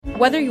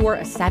Whether you're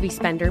a savvy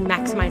spender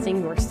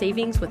maximizing your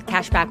savings with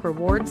cashback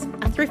rewards,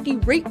 a thrifty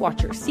rate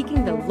watcher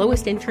seeking the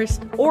lowest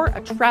interest, or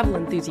a travel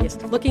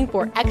enthusiast looking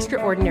for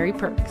extraordinary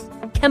perks,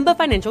 Kemba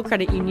Financial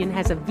Credit Union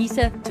has a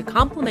visa to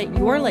complement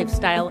your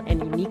lifestyle and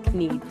unique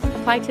needs.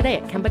 Apply today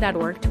at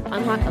Kemba.org to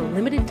unlock a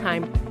limited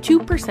time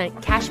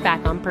 2% cash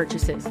back on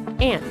purchases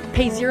and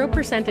pay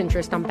 0%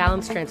 interest on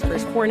balance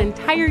transfers for an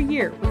entire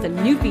year with a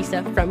new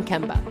visa from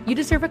Kemba. You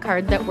deserve a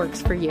card that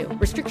works for you.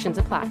 Restrictions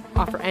apply.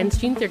 Offer ends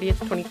June 30th,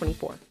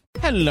 2024.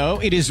 Hello,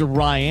 it is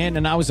Ryan,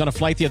 and I was on a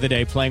flight the other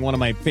day playing one of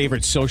my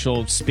favorite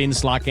social spin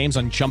slot games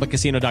on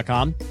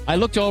ChumbaCasino.com. I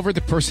looked over at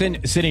the person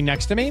sitting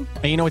next to me,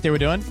 and you know what they were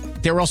doing?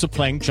 They were also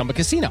playing Chumba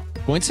Casino.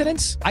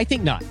 Coincidence? I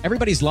think not.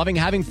 Everybody's loving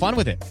having fun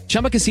with it.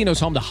 Chumba Casino is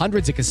home to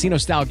hundreds of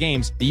casino-style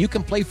games that you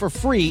can play for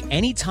free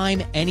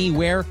anytime,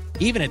 anywhere,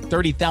 even at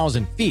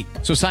 30,000 feet.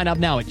 So sign up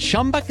now at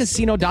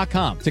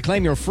ChumbaCasino.com to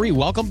claim your free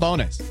welcome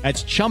bonus.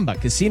 That's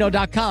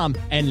ChumbaCasino.com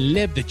and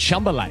live the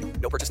Chumba life.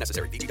 No purchase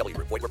necessary. VGW.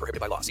 Void where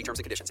prohibited by law. See terms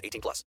and conditions.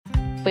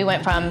 18+. We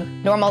went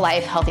from normal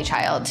life, healthy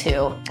child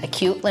to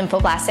acute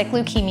lymphoblastic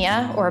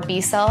leukemia, or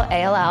B-cell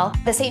ALL.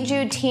 The St.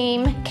 Jude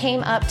team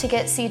came up to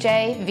get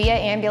CJ via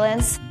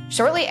ambulance.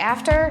 Shortly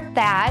after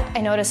that,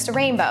 I noticed a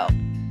rainbow.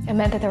 It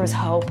meant that there was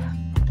hope.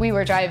 We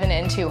were driving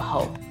into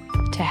hope.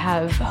 To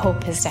have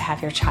hope is to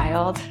have your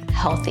child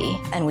healthy,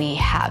 and we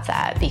have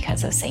that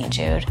because of St.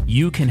 Jude.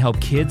 You can help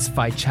kids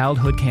fight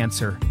childhood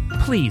cancer.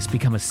 Please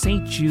become a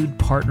St. Jude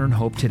Partner in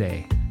Hope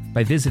today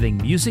by visiting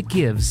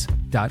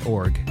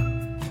musicgives.org.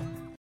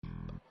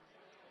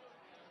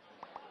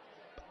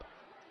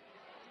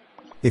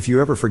 If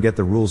you ever forget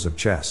the rules of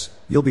chess,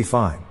 you'll be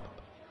fine.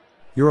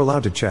 You're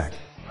allowed to check.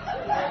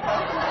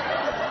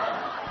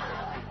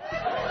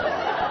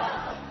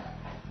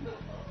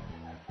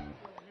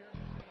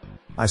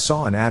 I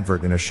saw an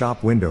advert in a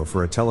shop window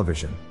for a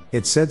television.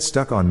 It said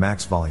stuck on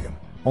max volume,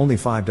 only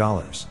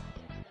 $5.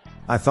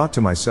 I thought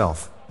to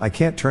myself, I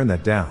can't turn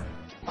that down.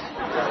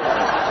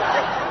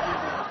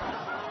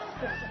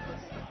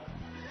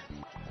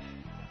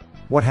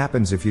 What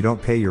happens if you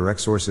don't pay your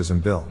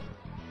exorcism bill?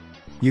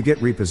 You get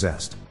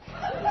repossessed.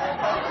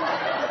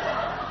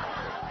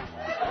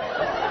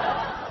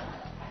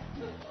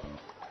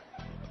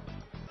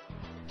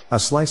 A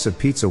slice of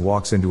pizza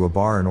walks into a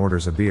bar and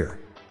orders a beer.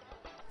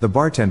 The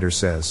bartender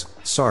says,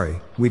 "Sorry,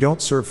 we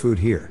don't serve food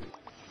here."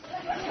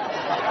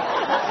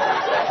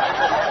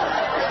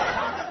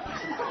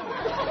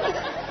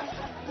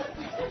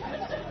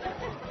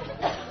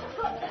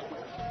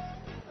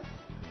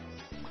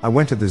 I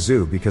went to the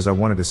zoo because I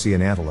wanted to see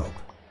an antelope.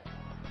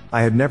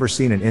 I had never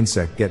seen an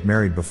insect get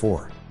married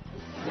before.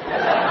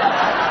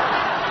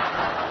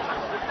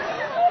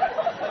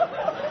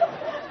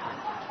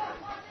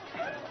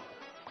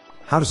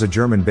 How does a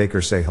German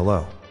baker say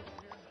hello?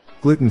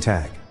 Gluten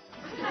tag.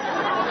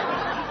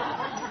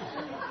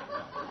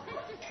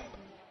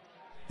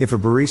 If a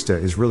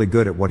barista is really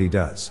good at what he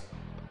does,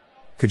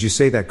 could you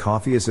say that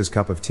coffee is his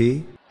cup of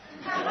tea?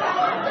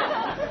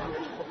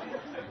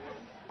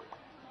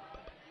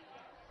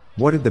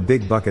 What did the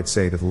big bucket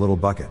say to the little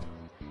bucket?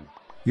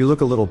 You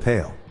look a little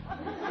pale.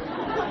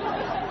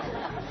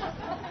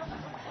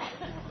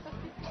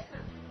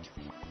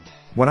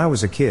 When I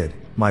was a kid,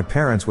 my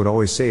parents would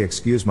always say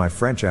 "excuse my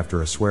French"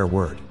 after a swear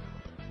word.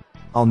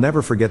 I'll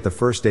never forget the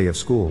first day of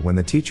school when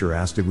the teacher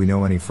asked did we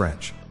know any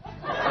French.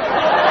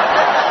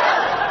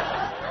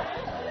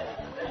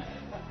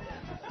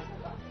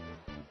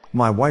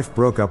 My wife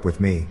broke up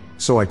with me,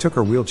 so I took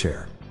her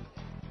wheelchair.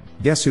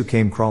 Guess who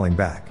came crawling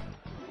back?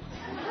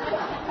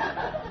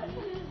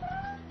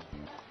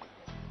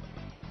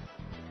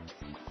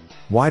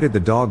 Why did the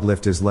dog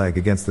lift his leg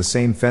against the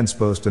same fence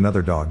post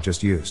another dog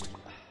just used?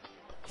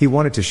 He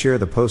wanted to share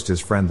the post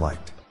his friend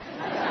liked.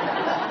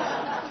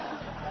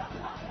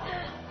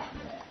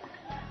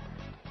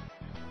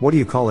 What do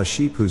you call a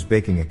sheep who's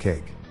baking a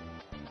cake?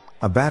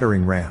 A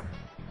battering ram.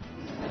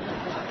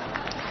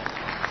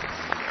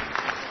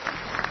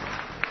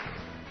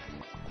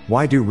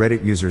 Why do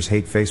Reddit users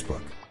hate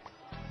Facebook?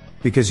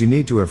 Because you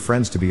need to have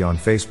friends to be on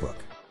Facebook.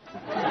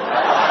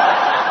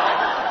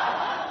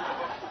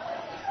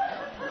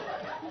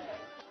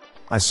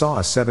 I saw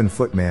a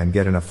 7-foot man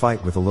get in a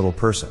fight with a little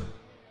person.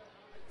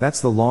 That's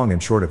the long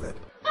and short of it.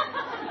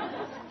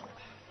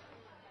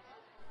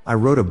 I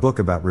wrote a book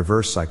about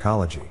reverse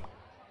psychology.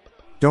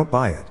 Don't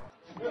buy it.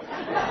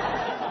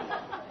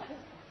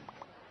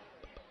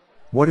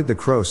 What did the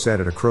crow said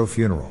at a crow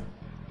funeral?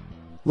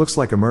 Looks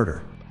like a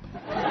murder.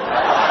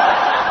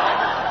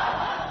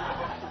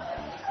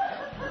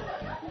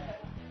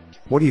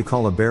 What do you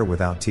call a bear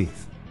without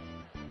teeth?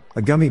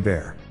 A gummy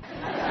bear.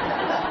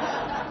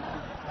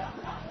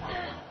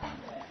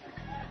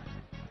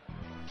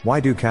 Why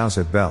do cows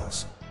have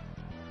bells?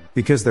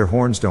 Because their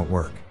horns don't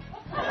work.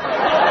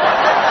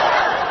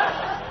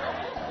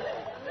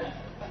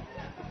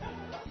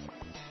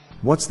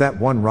 What's that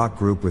one rock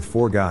group with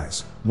 4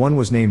 guys? One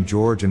was named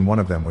George and one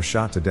of them was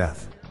shot to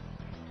death.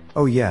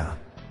 Oh yeah.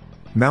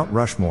 Mount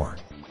Rushmore.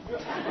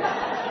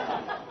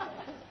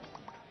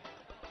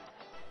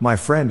 My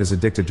friend is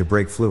addicted to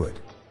brake fluid.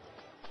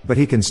 But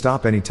he can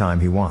stop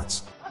anytime he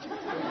wants.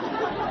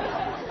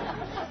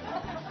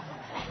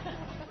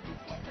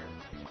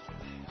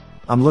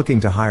 I'm looking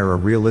to hire a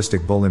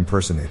realistic bull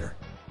impersonator.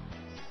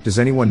 Does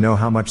anyone know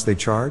how much they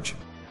charge?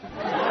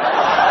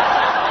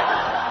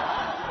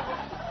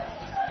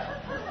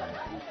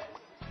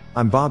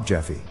 I'm Bob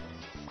Jeffy.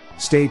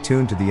 Stay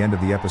tuned to the end of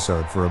the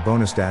episode for a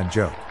bonus dad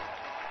joke.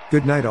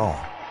 Good night all.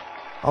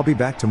 I'll be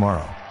back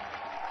tomorrow.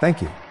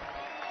 Thank you.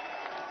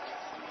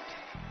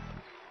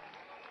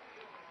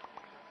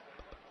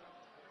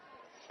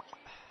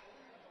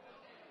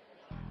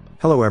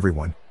 Hello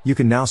everyone, you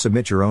can now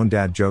submit your own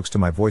dad jokes to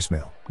my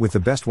voicemail, with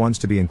the best ones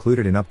to be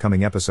included in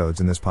upcoming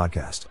episodes in this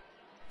podcast.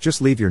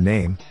 Just leave your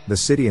name, the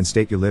city and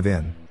state you live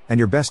in, and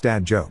your best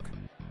dad joke.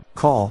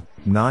 Call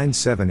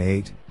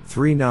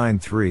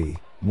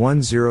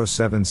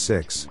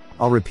 978-393-1076.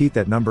 I'll repeat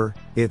that number,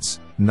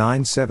 it's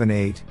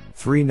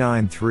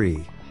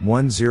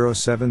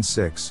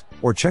 978-393-1076,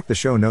 or check the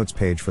show notes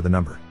page for the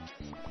number.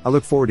 I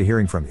look forward to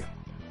hearing from you.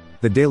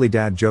 The Daily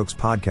Dad Jokes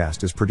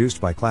podcast is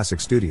produced by Classic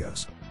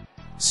Studios.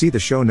 See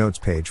the show notes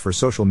page for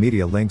social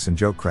media links and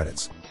joke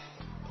credits.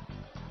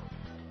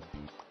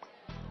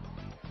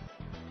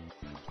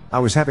 I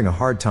was having a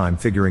hard time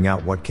figuring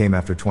out what came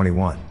after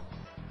 21.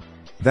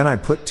 Then I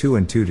put 2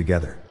 and 2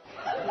 together.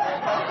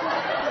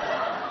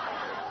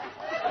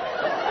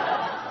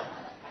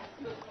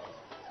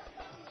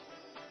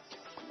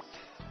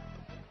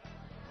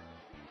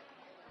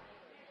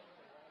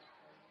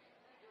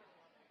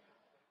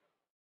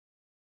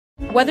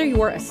 Whether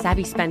you're a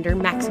savvy spender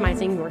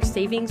maximizing your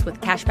savings with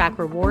cashback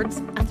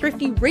rewards, a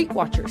thrifty rate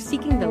watcher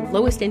seeking the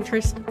lowest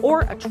interest,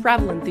 or a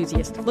travel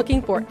enthusiast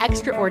looking for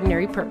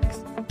extraordinary perks,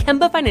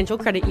 Kemba Financial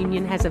Credit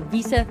Union has a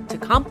visa to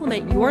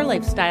complement your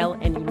lifestyle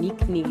and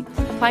unique needs.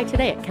 Apply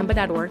today at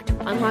Kemba.org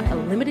to unlock a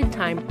limited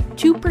time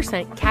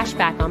 2% cash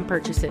back on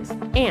purchases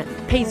and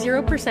pay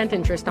 0%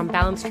 interest on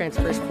balance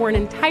transfers for an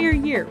entire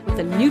year with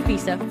a new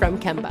visa from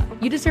Kemba.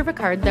 You deserve a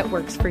card that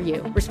works for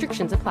you.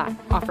 Restrictions apply.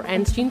 Offer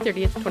ends June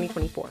 30th,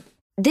 2024.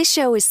 This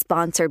show is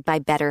sponsored by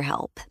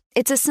BetterHelp.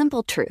 It's a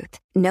simple truth.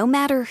 No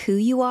matter who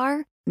you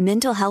are,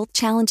 mental health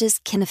challenges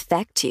can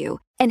affect you,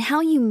 and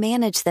how you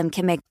manage them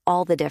can make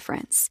all the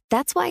difference.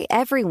 That's why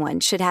everyone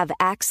should have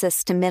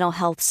access to mental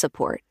health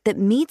support that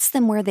meets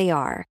them where they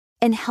are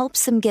and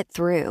helps them get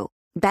through.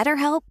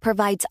 BetterHelp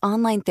provides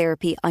online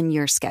therapy on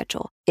your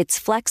schedule. It's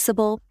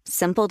flexible,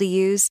 simple to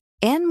use,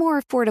 and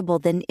more affordable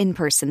than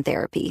in-person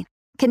therapy.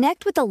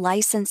 Connect with a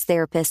licensed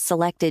therapist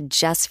selected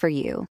just for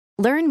you.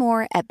 Learn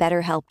more at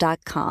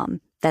BetterHelp.com.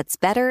 That's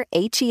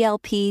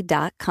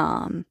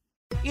BetterHelp.com.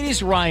 It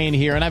is Ryan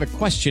here, and I have a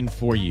question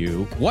for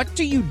you. What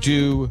do you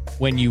do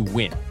when you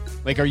win?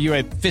 Like, are you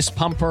a fist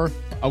pumper,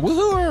 a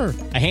woo-hooer,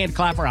 a hand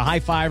clapper, a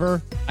high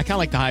fiver? I kind of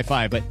like the high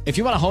five, but if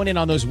you want to hone in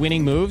on those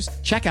winning moves,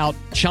 check out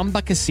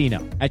Chumba Casino.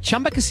 At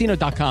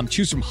ChumbaCasino.com,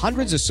 choose from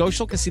hundreds of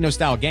social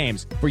casino-style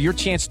games for your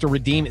chance to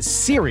redeem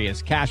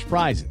serious cash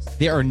prizes.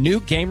 There are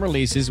new game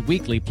releases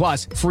weekly,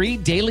 plus free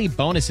daily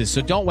bonuses,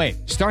 so don't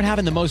wait. Start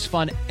having the most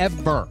fun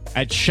ever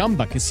at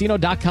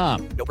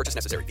ChumbaCasino.com. No purchase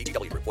necessary.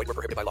 VGW Group. Void where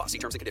prohibited by law. See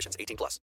terms and conditions. 18+.